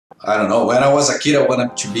I don't know. When I was a kid, I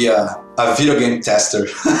wanted to be a video game tester.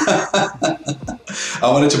 I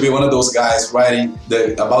wanted to be one of those guys writing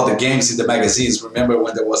about the games in the magazines. Remember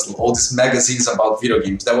when there was all these magazines about video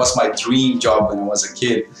games? That was my dream job when I was a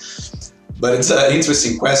kid. But it's an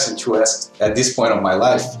interesting question to ask at this point of my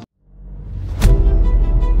life.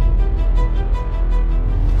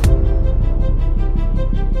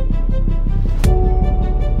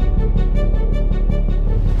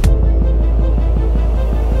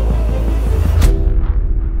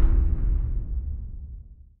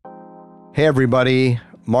 Hey everybody,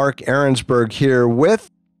 Mark Arinsberg here with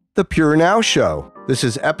the Purenow Show. This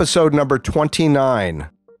is episode number 29.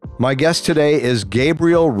 My guest today is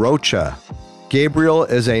Gabriel Rocha. Gabriel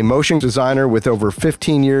is a motion designer with over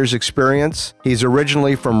 15 years experience. He's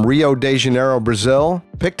originally from Rio de Janeiro, Brazil,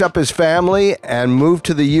 picked up his family and moved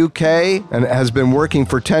to the UK and has been working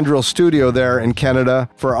for Tendril Studio there in Canada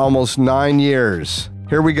for almost 9 years.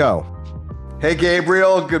 Here we go. Hey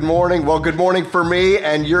Gabriel, good morning. Well, good morning for me,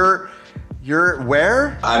 and you're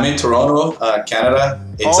where? I'm in Toronto, Canada.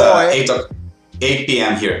 It's 8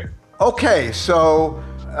 p.m. here. Okay, so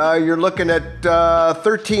you're looking at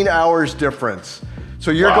 13 hours difference. So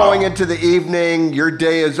you're going into the evening, your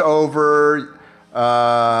day is over.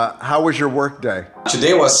 How was your work day?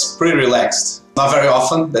 Today was pretty relaxed. Not very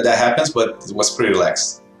often that happens, but it was pretty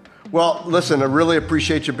relaxed. Well, listen, I really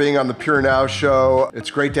appreciate you being on the Purenow Show. It's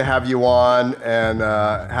great to have you on, and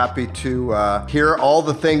happy to hear all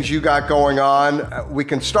the things you got going on. We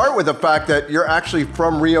can start with the fact that you're actually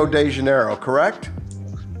from Rio de Janeiro, correct?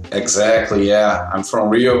 Exactly, yeah. I'm from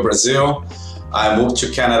Rio, Brazil. I moved to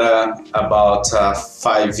Canada about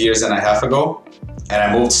 5 years and a half ago, and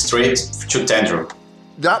I moved straight to Tendril.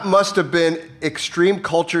 That must have been extreme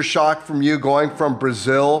culture shock from you going from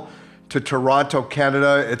Brazil to Toronto,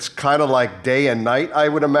 Canada. It's kind of like day and night, I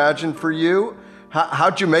would imagine, for you.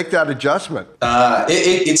 How'd you make that adjustment?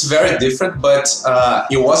 It's very different, but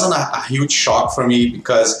it wasn't a huge shock for me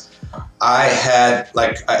because I had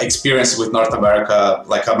experience with North America.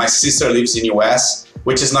 My sister lives in US,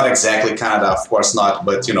 which is not exactly Canada, of course not,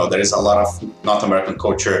 but you know, there is a lot of North American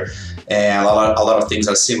culture and a lot of things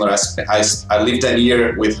are similar. I lived a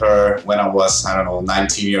year with her when I was,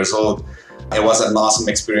 19 years old. It was an awesome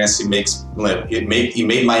experience. It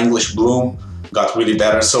made my English bloom, got really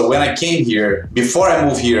better. So when I came here, before I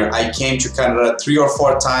moved here, I came to Canada 3 or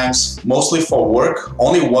 4 times, mostly for work.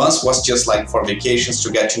 Only once was just for vacations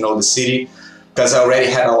to get to know the city, because I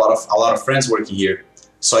already had a lot of friends working here.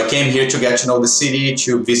 So I came here to get to know the city,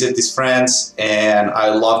 to visit these friends, and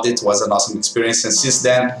I loved it. It was an awesome experience. And since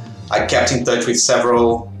then, I kept in touch with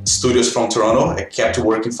several studios from Toronto. I kept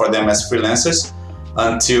working for them as freelancers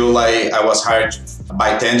until I was hired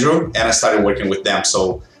by Tendril and I started working with them.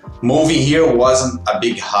 So moving here wasn't a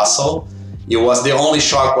big hassle. It was, the only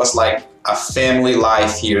shock was a family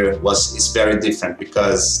life here is very different,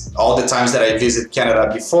 because all the times that I visited Canada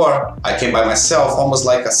before, I came by myself, almost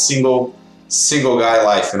like a single guy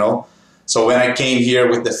life, you know. So when I came here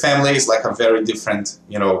with the family, it's like a very different,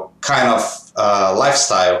 kind of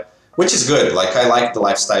lifestyle, which is good. I like the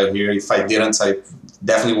lifestyle here. If I didn't, I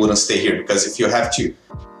definitely wouldn't stay here, because if you have to.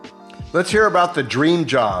 Let's hear about the dream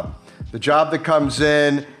job. The job that comes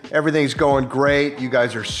in, everything's going great. You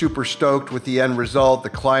guys are super stoked with the end result. The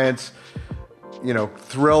client's,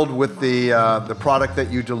 thrilled with the product that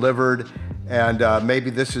you delivered. And maybe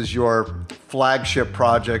this is your flagship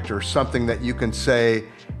project, or something that you can say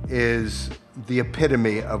is the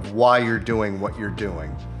epitome of why you're doing what you're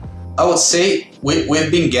doing. I would say we've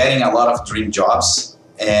been getting a lot of dream jobs.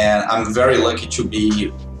 And I'm very lucky to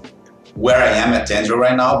be where I am at Tendril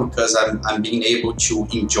right now, because I'm being able to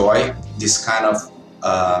enjoy this kind of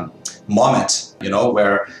moment,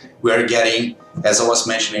 where we are getting, as I was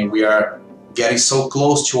mentioning, we are getting so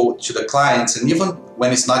close to the clients. And even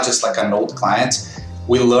when it's not just an old client,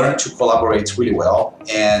 we learn to collaborate really well.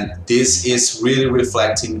 And this is really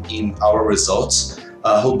reflecting in our results.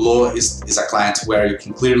 Hublot is a client where you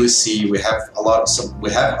can clearly see we have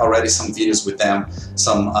already some videos with them,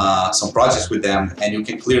 some projects with them, and you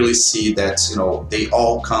can clearly see that they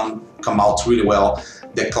all come out really well.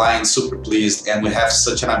 The client's super pleased, and we have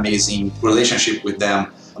such an amazing relationship with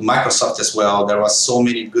them. Microsoft as well. There was so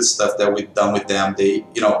many good stuff that we've done with them.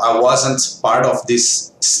 I wasn't part of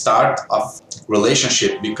this start of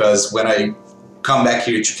relationship, because when I come back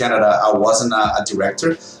here to Canada, I wasn't a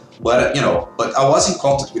director. But I was in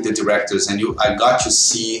contact with the directors, and I got to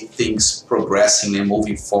see things progressing and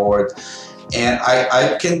moving forward. And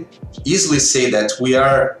I can easily say that we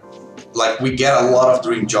are like we get a lot of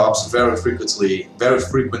dream jobs very frequently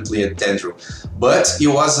at Tendril. But it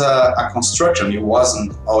was a construction. It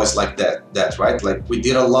wasn't always like that, right? Like we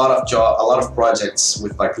did a lot of projects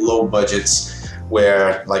with like low budgets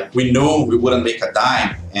where like we knew we wouldn't make a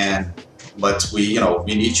dime, but we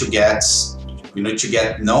need to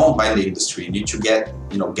get known by the industry. You need to get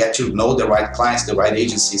to know the right clients, the right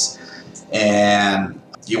agencies, and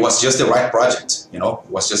it was just the right project. It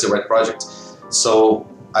was just the right project. So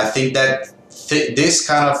I think that this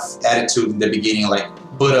kind of attitude in the beginning, like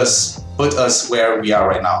put us where we are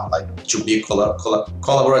right now, like to be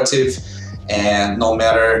collaborative, and no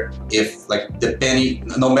matter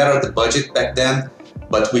no matter the budget back then,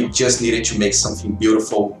 but we just needed to make something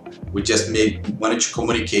beautiful. We just wanted to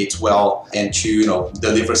communicate well and to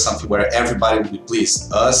deliver something where everybody would be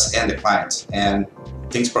pleased, us and the client, and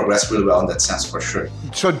things progressed really well in that sense for sure.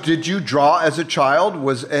 So did you draw as a child?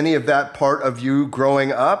 Was any of that part of you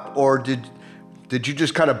growing up, or did you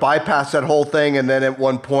just kind of bypass that whole thing and then at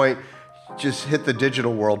one point just hit the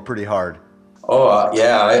digital world pretty hard? Oh,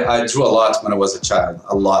 yeah, I drew a lot when I was a child,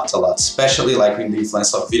 a lot, especially like in the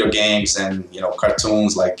influence of video games and,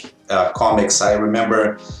 cartoons, like comics. I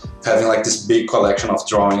remember having like this big collection of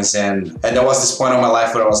drawings, and there was this point in my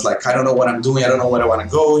life where I was like, I don't know what I'm doing, I don't know where I want to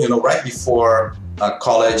go, right before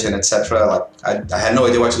college and etc. Like I had no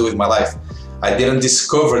idea what to do with my life. I didn't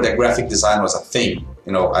discover that graphic design was a thing.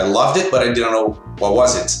 I loved it, but I didn't know what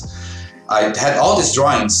was it. I had all these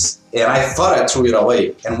drawings, and I thought I threw it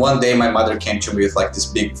away. And one day my mother came to me with like this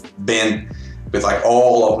big bin with like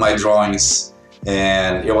all of my drawings.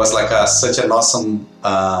 And it was like such an awesome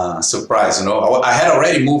surprise, I had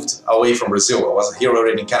already moved away from Brazil. I was here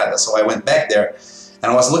already in Canada. So I went back there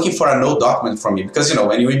and I was looking for a no document from me, because,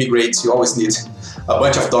 when you immigrate, you always need a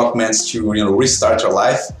bunch of documents to, restart your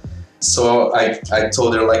life. So I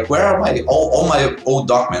told her, like, where are all my old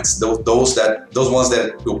documents, those ones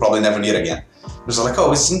that we'll probably never need again. It was like,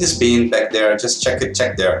 oh, it's in this bin back there, just check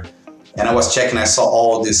there. And I was checking, I saw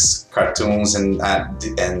all these cartoons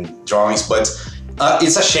and drawings, but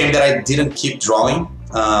it's a shame that I didn't keep drawing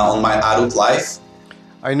on my adult life.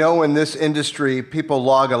 I know in this industry, people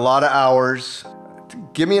log a lot of hours.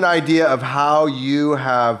 Give me an idea of how you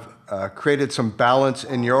have created some balance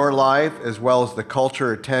in your life, as well as the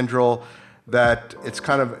culture at Tendril, that it's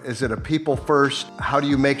kind of, is it a people first? How do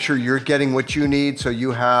you make sure you're getting what you need so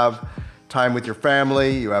you have time with your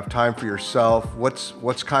family, you have time for yourself?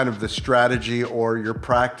 What's kind of the strategy or your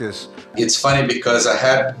practice? It's funny because I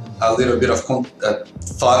had a little bit of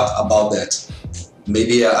thought about that.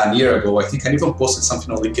 Maybe a year ago, I think I even posted something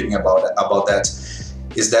on LinkedIn about that.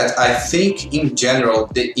 Is that I think in general,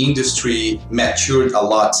 the industry matured a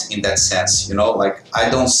lot in that sense, like I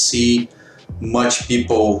don't see much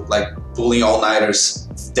people like pulling all-nighters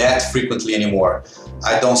that frequently anymore.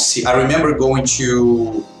 I remember going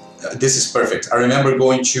to, this is perfect. I remember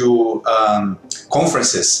going to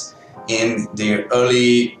conferences in the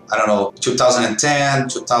early, 2010,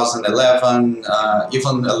 2011,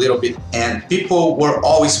 even a little bit. And people were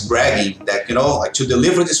always bragging that, like to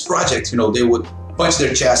deliver this project, they would punch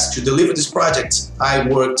their chest. To deliver this project, I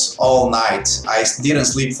worked all night. I didn't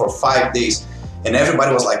sleep for 5 days. And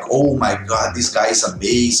everybody was like, oh my God, this guy is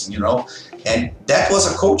amazing, And that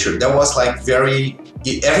was a culture. That was like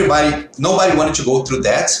nobody wanted to go through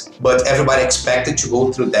that, but everybody expected to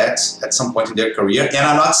go through that at some point in their career. And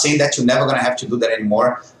I'm not saying that you're never gonna have to do that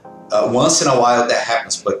anymore. Once in a while that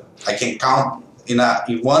happens, but I can count in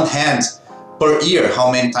one hand per year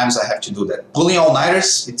how many times I have to do that. Pulling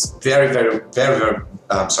all-nighters, it's very, very, very, very,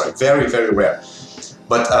 very, very rare.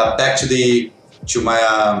 But back to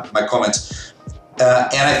my comment.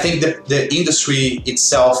 And I think that the industry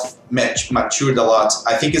itself matured a lot.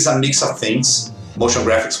 I think it's a mix of things. Motion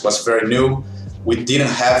graphics was very new. We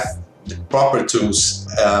didn't have the proper tools.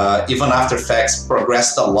 Even After Effects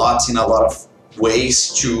progressed a lot in a lot of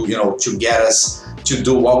ways to get us to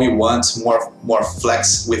do what we want with more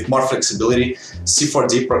flexibility.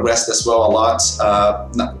 C4D progressed as well a lot.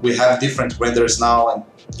 We have different renders now, and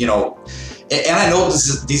and I know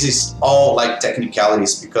this is all like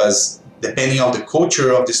technicalities, because depending on the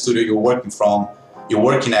culture of the studio you're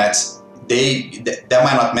working at, that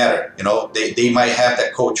might not matter. They might have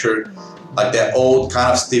that culture, like that old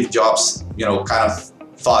kind of Steve Jobs, kind of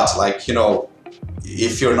thought, like,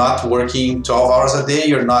 if you're not working 12 hours a day,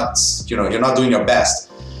 you're not doing your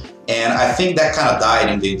best. And I think that kind of died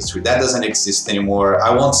in the industry. That doesn't exist anymore.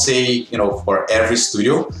 I won't say, for every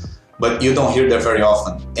studio, but you don't hear that very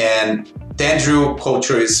often. And Tendril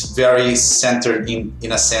culture is very centered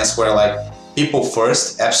in a sense where, like, people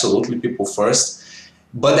first, absolutely people first.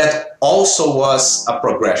 But that also was a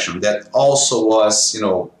progression. That also was,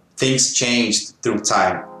 things changed through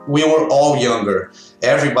time. We were all younger.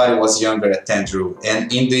 Everybody was younger at Tendril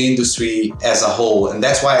and in the industry as a whole. And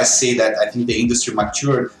that's why I say that I think the industry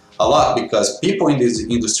matured a lot, because people in this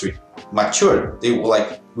industry matured. They were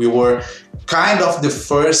like, we were kind of the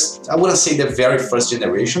first, I wouldn't say the very first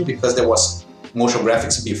generation, because there was motion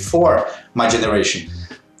graphics before my generation.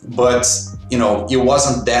 But, you know, it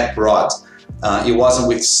wasn't that broad. It wasn't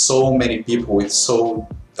with so many people, with so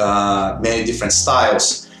many different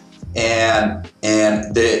styles. And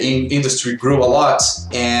the industry grew a lot,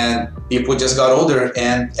 and people just got older,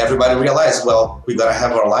 and everybody realized, well, we gotta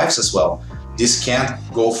have our lives as well. This can't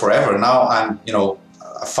go forever. Now I'm, you know,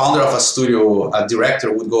 a founder of a studio, a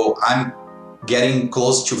director would go, I'm getting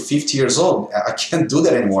close to 50 years old. I can't do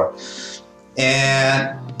that anymore.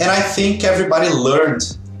 And I think everybody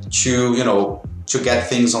learned to, you know, to get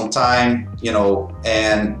things on time, you know,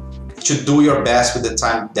 and to do your best with the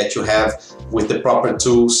time that you have with the proper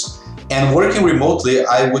tools. And working remotely,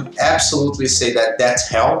 I would absolutely say that that's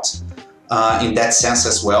helped in that sense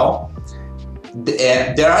as well.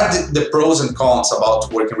 There are the pros and cons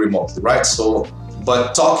about working remotely, right? So,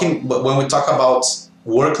 but when we talk about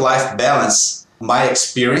work-life balance, my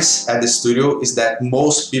experience at the studio is that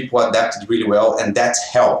most people adapted really well, and that's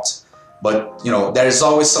helped. But, you know, there's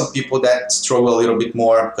always some people that struggle a little bit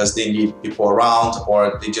more because they need people around,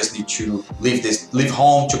 or they just need to leave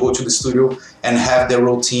home to go to the studio and have their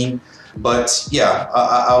routine. But yeah,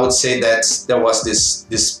 I would say that there was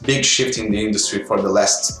this big shift in the industry for the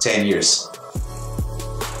last 10 years.